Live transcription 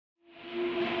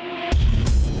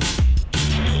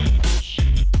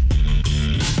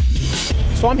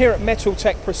So I'm here at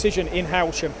Metaltech Precision in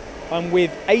Hailsham. I'm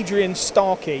with Adrian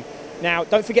Starkey. Now,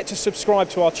 don't forget to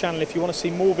subscribe to our channel if you want to see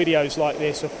more videos like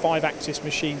this of 5-axis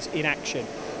machines in action.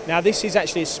 Now, this is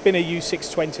actually a Spinner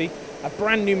U620, a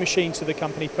brand new machine to the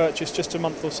company, purchased just a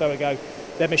month or so ago.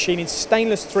 They're machining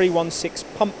stainless 316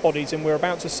 pump bodies, and we're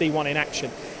about to see one in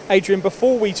action. Adrian,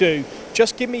 before we do,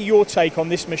 just give me your take on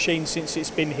this machine since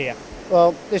it's been here.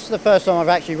 Well, this is the first time I've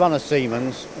actually run a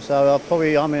Siemens, so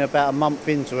I'm in about a month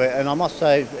into it, and I must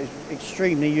say it's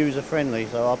extremely user-friendly.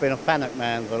 So I've been a FANUC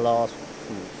man for the last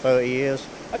 30 years.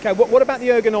 Okay, what about the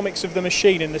ergonomics of the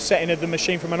machine and the setting of the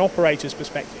machine from an operator's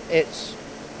perspective? It's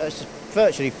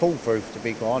virtually foolproof, to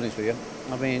be quite honest with you.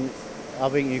 I mean, I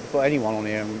think you can put anyone on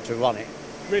here to run it.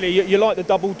 Really, you like the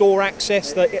double door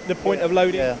access, the point of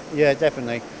loading? Yeah,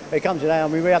 definitely. It comes in. I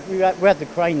mean, we had the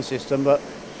crane system, but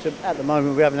at the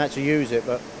moment we haven't actually used it,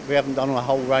 but we haven't done a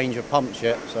whole range of pumps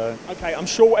yet. So okay, I'm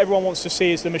sure what everyone wants to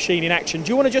see is the machine in action. Do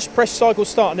you want to just press cycle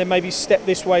start and then maybe step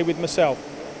this way with myself?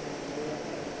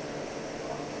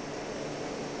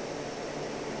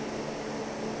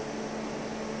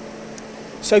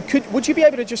 So would you be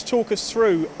able to just talk us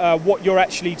through what you're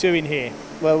actually doing here?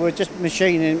 Well, we're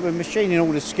machining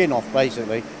all the skin off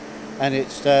basically, and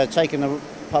it's taking the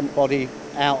pump body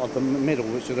out of the middle,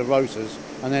 which are the rotors,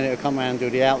 and then it'll come around and do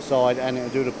the outside, and it'll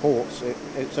do the ports.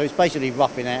 So it's basically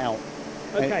roughing it out.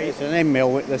 Okay. It's an end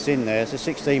mill that's in there. It's a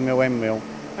 16mm end mill.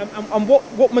 And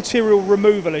what material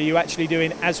removal are you actually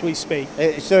doing as we speak?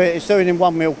 It's doing in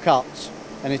 1mm cuts,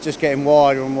 and it's just getting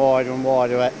wider and wider and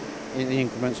wider in the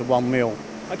increments of 1mm.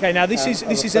 Okay, now this is an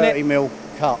 30mm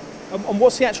cut. And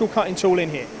what's the actual cutting tool in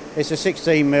here? It's a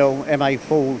 16mm MA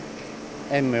full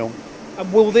end mill.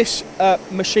 And will this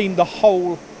machine the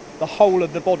whole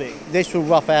of the body? This will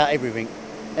rough out everything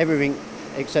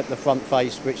except the front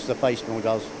face, which the face mill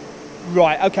does.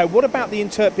 Right. Okay. What about the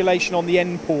interpolation on the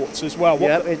end ports as well?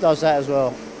 Yeah, it does that as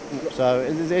well. So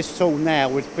this tool now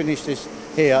would finish this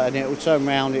here, and it will turn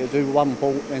around. It'll do one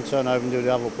port, then turn over and do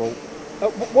the other port.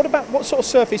 What sort of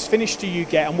surface finish do you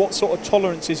get, and what sort of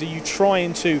tolerances are you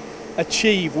trying to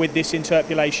achieve with this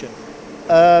interpolation?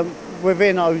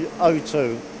 Within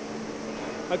 0.02.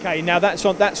 Okay, now that's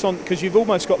on because you've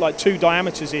almost got like 2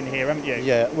 diameters in here, haven't you?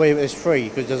 Yeah, well, it's 3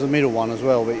 because there's a middle one as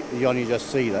well, but you only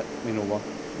just see that middle one.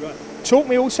 Right. Talk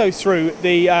me also through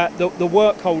the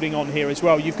work holding on here as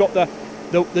well. You've got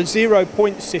the 0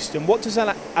 point system. What does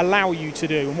that allow you to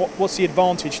do, and what's the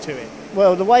advantage to it?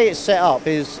 Well, the way it's set up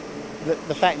is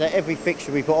the fact that every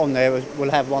fixture we put on there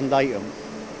will have one datum,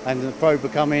 and the probe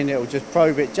will come in. It will just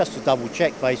probe it just to double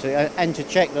check basically, and to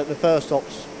check that the first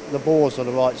stops, the bores are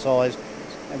the right size,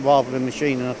 and rather than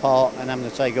machining apart and having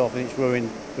to take off and it's ruined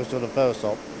just of the first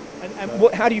stop. And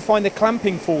how do you find the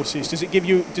clamping forces? Does it give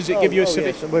you a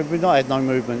yes. We've not had no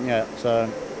movement yet. So.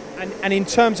 And in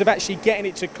terms of actually getting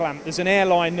it to clamp, there's an air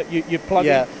line that you plug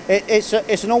in? Yeah, it's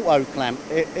an auto clamp.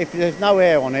 If there's no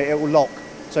air on it, it will lock,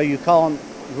 so you can't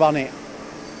run it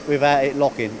without it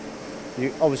locking.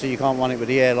 Obviously you can't run it with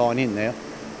the airline in there,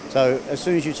 so as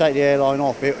soon as you take the airline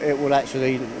off, it will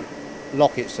actually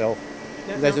lock itself.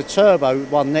 There's a turbo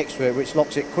one next to it which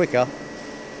locks it quicker.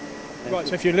 Right,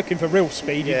 so if you're looking for real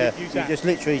speed, you can use that. You just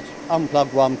literally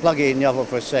unplug one, plug it in the other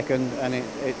for a second, and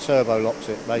it turbo locks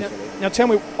it basically. Now tell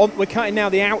me, we're cutting now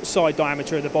the outside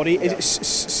diameter of the body. Is it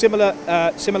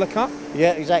similar cut?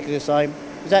 Yeah, exactly the same.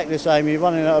 Exactly the same. You're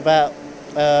running at about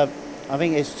I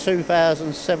think it's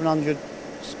 2,700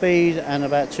 speed and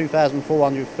about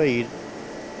 2,400 feed.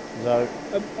 So.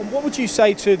 And what would you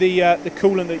say to the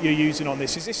coolant that you're using on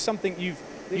this? Is this something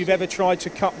you've ever tried to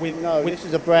cut with? No, this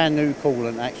is a brand new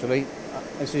coolant actually.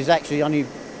 This is actually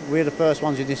we're the first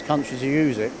ones in this country to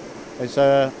use it.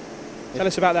 Tell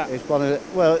us about that. It's one of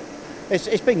the, well,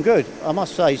 it's been good, I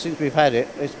must say, since we've had it.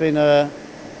 It's been. It's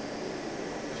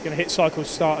going to hit cycle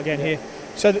start again here.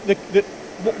 So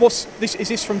what's this? Is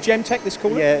this from Gemtech? This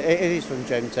coolant? Yeah, it is from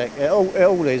Gemtech. It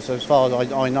all is, as far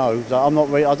as I know. So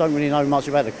I don't really know much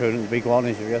about the coolant, to be quite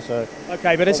honest with you. So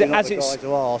okay, but as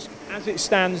it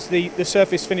stands, the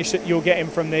surface finish that you're getting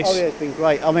from this. Oh yeah, it's been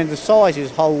great. I mean, the sizes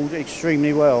hold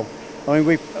extremely well. I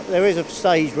mean, there is a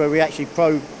stage where we actually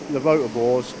probe the rotor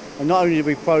bores, and not only do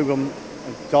we probe them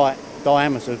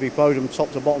diameters, we probe them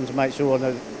top to bottom to make sure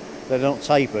that they're not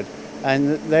tapered,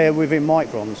 and they're within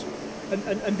microns.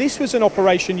 And this was an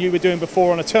operation you were doing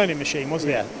before on a turning machine,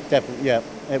 wasn't it? Yeah, definitely. Yeah,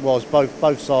 it was.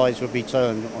 Both sides would be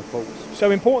turned on faults.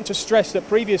 So important to stress that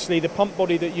previously the pump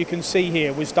body that you can see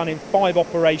here was done in 5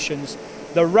 operations.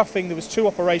 The roughing, there was 2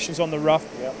 operations on the rough.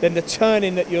 Yep. Then the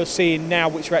turning that you're seeing now,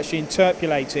 which we're actually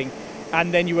interpolating,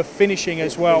 and then you were finishing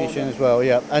as well. Finishing as well,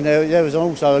 yeah. And there was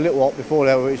also a little op before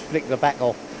there which flicked the back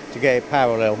off to get it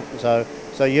parallel. So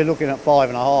So you're looking at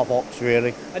 5.5 ox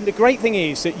really. And the great thing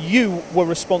is that you were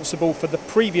responsible for the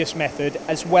previous method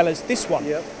as well as this one.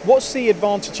 Yep. What's the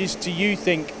advantages do you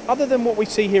think, other than what we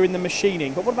see here in the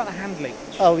machining, but what about the handling?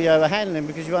 Oh yeah, the handling,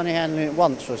 because you're only handling it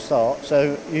once for a start,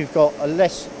 so you've got a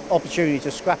less opportunity to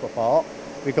scrap a part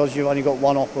because you've only got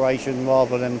one operation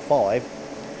rather than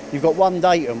 5. You've got one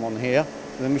datum on here.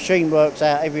 The machine works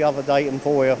out every other datum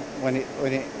for you when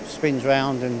it spins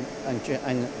round and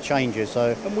changes.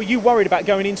 So. And were you worried about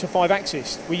going into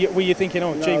 5-axis? Were you thinking,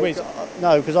 oh, gee whiz?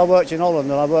 No, because I worked in Holland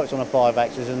and I worked on a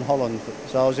 5-axis in Holland.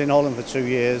 So I was in Holland for 2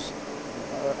 years.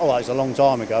 Oh, it's a long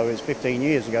time ago. It's 15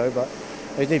 years ago, but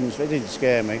it didn't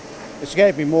scare me. It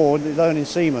scared me more learning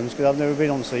Siemens because I've never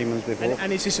been on Siemens before.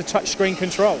 And is this a touchscreen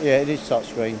control? Yeah, it is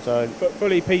touchscreen. So. But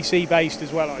fully PC based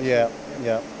as well. I yeah,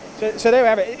 yeah. So there we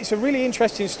have it. It's a really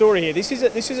interesting story here. This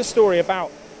is a story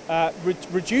about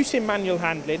reducing manual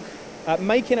handling,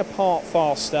 making a part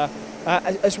faster,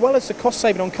 as well as the cost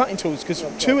saving on cutting tools. Because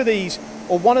two of these,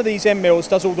 or one of these end mills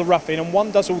does all the roughing and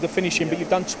one does all the finishing. But you've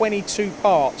done 22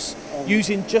 parts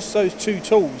using just those 2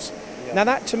 tools. Yeah. Now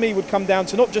that to me would come down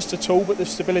to not just the tool, but the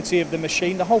stability of the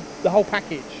machine, the whole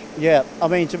package. Yeah, I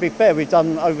mean to be fair, we've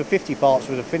done over 50 parts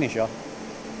with a finisher.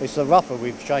 It's the rougher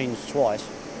we've changed twice.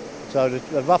 So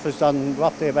the rougher's done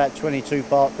roughly about 22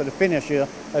 parts, but the finisher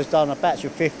has done a batch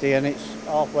of 50 and it's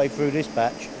halfway through this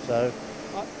batch. So,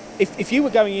 if you were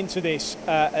going into this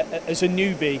as a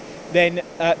newbie, then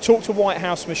talk to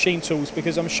Whitehouse Machine Tools,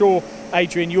 because I'm sure,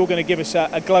 Adrian, you're going to give us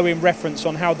a glowing reference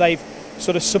on how they've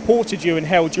sort of supported you and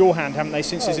held your hand, haven't they,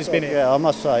 since this has been here? Yeah, I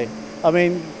must say. I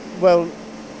mean, well,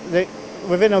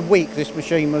 within a week this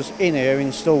machine was in here,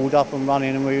 installed, up and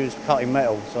running, and we was cutting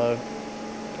metal. So.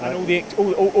 And all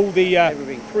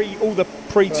the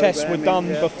pre-tests were done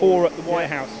before at the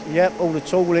Whitehouse. Yep, all the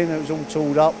tooling, it was all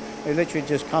tooled up. It literally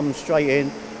just comes straight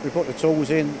in. We put the tools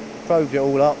in, probed it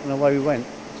all up, and away we went.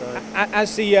 So.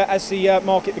 As the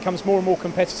market becomes more and more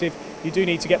competitive, you do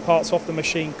need to get parts off the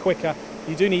machine quicker.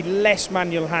 You do need less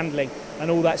manual handling, and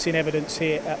all that's in evidence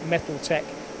here at Metaltech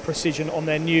Precision on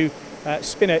their new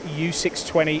Spinner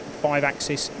U620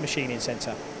 5-axis machining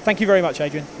centre. Thank you very much,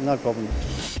 Adrian. No problem.